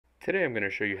Today I'm going to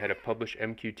show you how to publish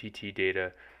MQTT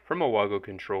data from a WAGO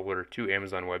controller to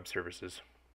Amazon Web Services.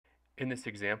 In this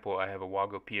example, I have a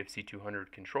WAGO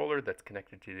PFC200 controller that's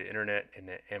connected to the internet in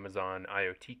the Amazon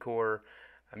IoT core.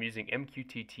 I'm using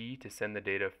MQTT to send the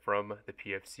data from the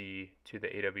PFC to the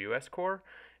AWS core.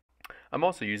 I'm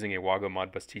also using a WAGO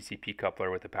Modbus TCP coupler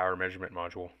with a power measurement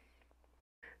module.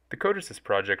 The CODESYS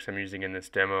projects I'm using in this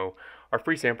demo are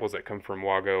free samples that come from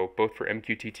WAGO, both for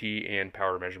MQTT and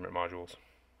power measurement modules.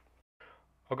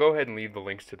 I'll go ahead and leave the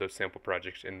links to those sample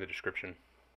projects in the description.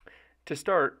 To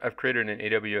start, I've created an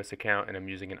AWS account and I'm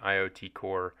using an IoT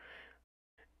core.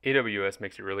 AWS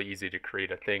makes it really easy to create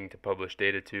a thing to publish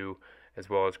data to, as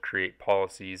well as create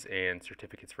policies and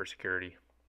certificates for security.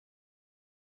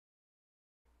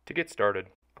 To get started,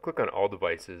 I'll click on All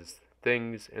Devices,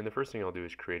 Things, and the first thing I'll do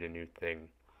is create a new thing.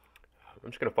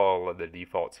 I'm just going to follow the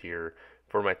defaults here.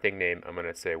 For my thing name, I'm going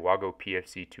to say WAGO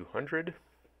PFC200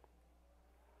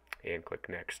 and click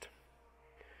Next.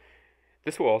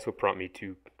 This will also prompt me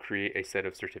to create a set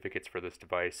of certificates for this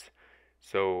device.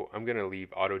 So I'm going to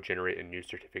leave Auto Generate a New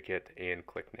Certificate and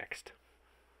click Next.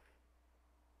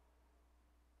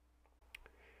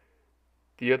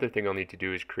 The other thing I'll need to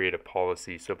do is create a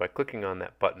policy. So by clicking on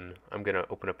that button, I'm going to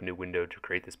open up a new window to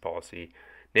create this policy,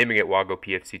 naming it WAGO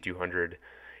PFC200.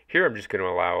 Here I'm just going to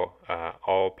allow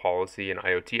all policy and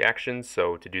IoT actions.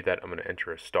 So to do that, I'm going to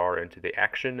enter a star into the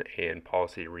action and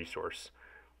policy resource.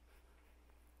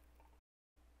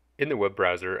 In the web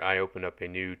browser, I open up a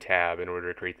new tab in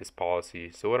order to create this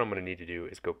policy. So what I'm going to need to do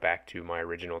is go back to my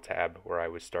original tab where I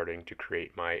was starting to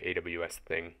create my AWS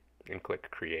thing and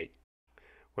click Create.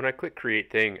 When I click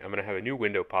Create Thing, I'm going to have a new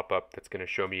window pop up that's going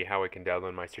to show me how I can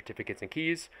download my certificates and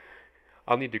keys.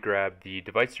 I'll need to grab the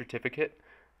device certificate,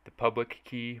 the public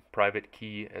key, private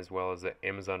key, as well as the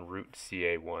Amazon root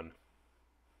CA1.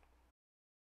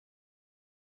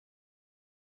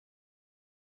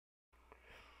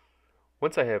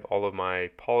 Once I have all of my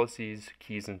policies,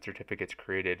 keys, and certificates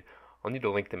created, I'll need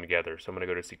to link them together. So I'm going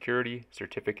to go to Security,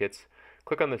 Certificates,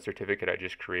 click on the certificate I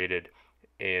just created,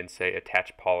 and say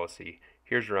Attach Policy.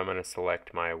 Here's where I'm going to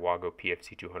select my WAGO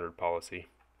PFC200 policy.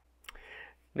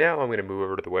 Now I'm going to move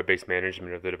over to the web-based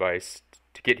management of the device.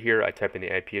 To get here, I type in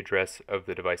the IP address of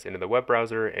the device into the web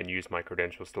browser and use my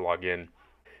credentials to log in.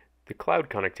 The cloud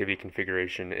connectivity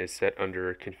configuration is set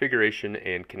under Configuration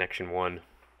and Connection 1.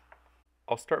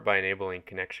 I'll start by enabling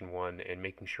Connection 1 and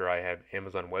making sure I have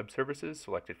Amazon Web Services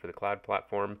selected for the cloud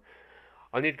platform.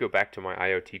 I'll need to go back to my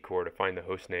IoT core to find the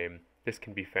host name. This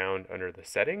can be found under the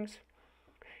settings,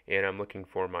 and I'm looking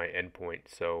for my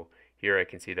endpoint. So here I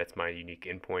can see that's my unique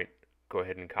endpoint. Go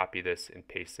ahead and copy this and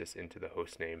paste this into the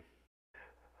host name.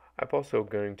 I'm also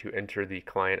going to enter the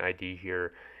client ID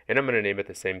here, and I'm going to name it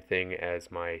the same thing as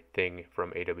my thing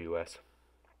from AWS.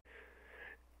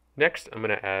 Next, I'm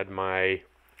going to add my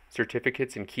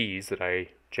certificates and keys that I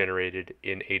generated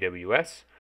in AWS.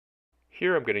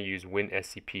 Here I'm going to use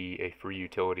WinSCP, a free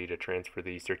utility, to transfer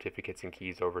the certificates and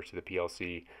keys over to the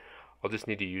PLC. I'll just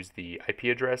need to use the IP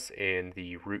address and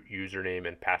the root username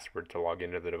and password to log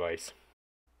into the device.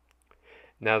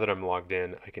 Now that I'm logged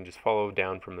in, I can just follow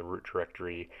down from the root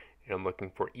directory, and I'm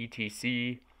looking for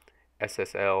etc,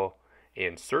 SSL,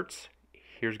 and certs.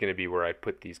 Here's going to be where I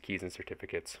put these keys and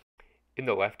certificates. In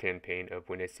the left-hand pane of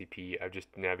WinSCP, I've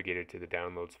just navigated to the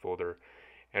Downloads folder,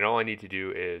 and all I need to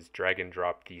do is drag and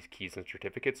drop these keys and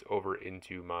certificates over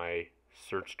into my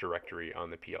search directory on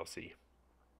the PLC.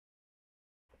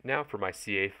 Now for my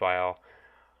CA file,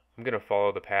 I'm going to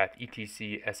follow the path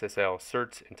etc SSL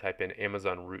certs and type in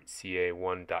Amazon root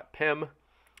ca1.pem.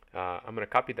 I'm going to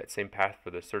copy that same path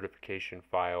for the certification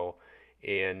file,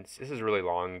 and this is really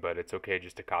long, but it's okay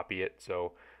just to copy it.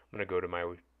 So I'm going to go to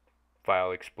my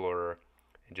File Explorer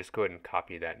and just go ahead and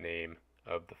copy that name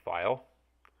of the file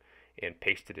and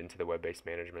paste it into the web-based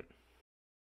management.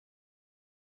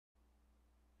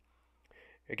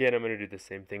 Again, I'm going to do the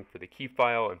same thing for the key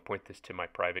file and point this to my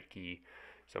private key.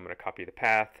 So I'm going to copy the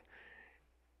path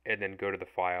and then go to the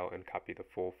file and copy the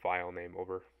full file name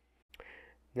over.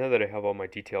 Now that I have all my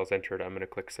details entered, I'm going to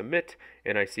click Submit,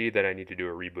 and I see that I need to do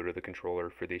a reboot of the controller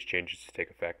for these changes to take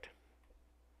effect.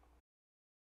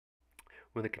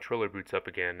 When the controller boots up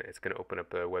again, it's going to open up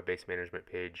the web-based management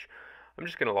page. I'm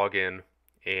just going to log in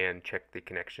and check the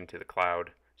connection to the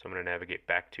cloud. So I'm going to navigate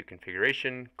back to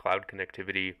Configuration, Cloud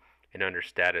Connectivity, and under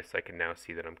Status I can now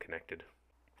see that I'm connected.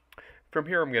 From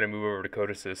here I'm going to move over to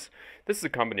CODESYS. This is a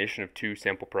combination of two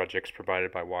sample projects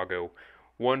provided by WAGO.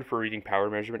 One for reading power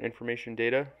measurement information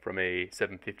data from a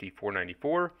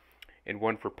 750-494, and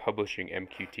one for publishing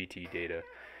MQTT data.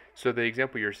 So the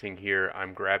example you're seeing here,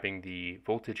 I'm grabbing the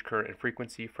voltage, current, and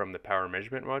frequency from the power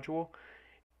measurement module,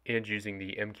 and using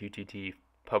the MQTT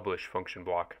publish function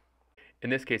block. In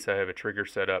this case, I have a trigger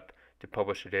set up to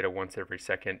publish the data once every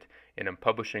second, and I'm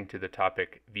publishing to the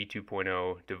topic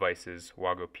v3.5 devices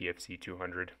WAGO PFC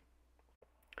 200.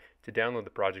 To download the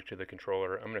project to the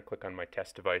controller, I'm going to click on my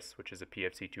test device, which is a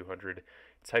PFC 200,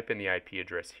 type in the IP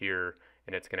address here,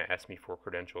 and it's going to ask me for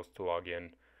credentials to log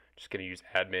in. Just going to use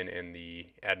admin and the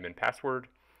admin password.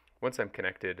 Once I'm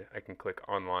connected, I can click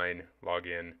online, log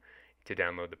in to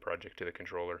download the project to the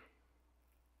controller.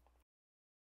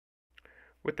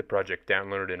 With the project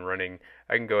downloaded and running,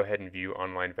 I can go ahead and view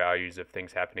online values of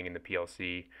things happening in the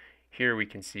PLC. Here we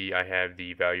can see I have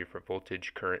the value for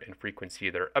voltage, current, and frequency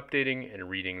that are updating and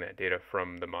reading that data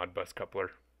from the Modbus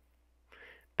coupler.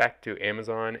 Back to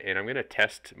Amazon, and I'm going to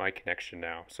test my connection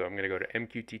now. So I'm going to go to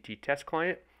MQTT test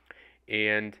client,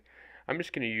 and I'm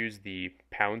just going to use the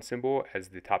pound symbol as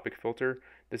the topic filter.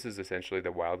 This is essentially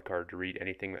the wildcard to read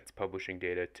anything that's publishing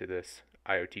data to this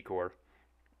IoT core.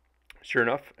 Sure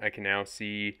enough, I can now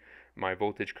see my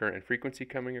voltage, current, and frequency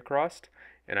coming across,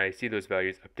 and I see those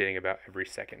values updating about every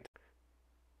second.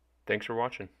 Thanks for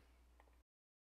watching.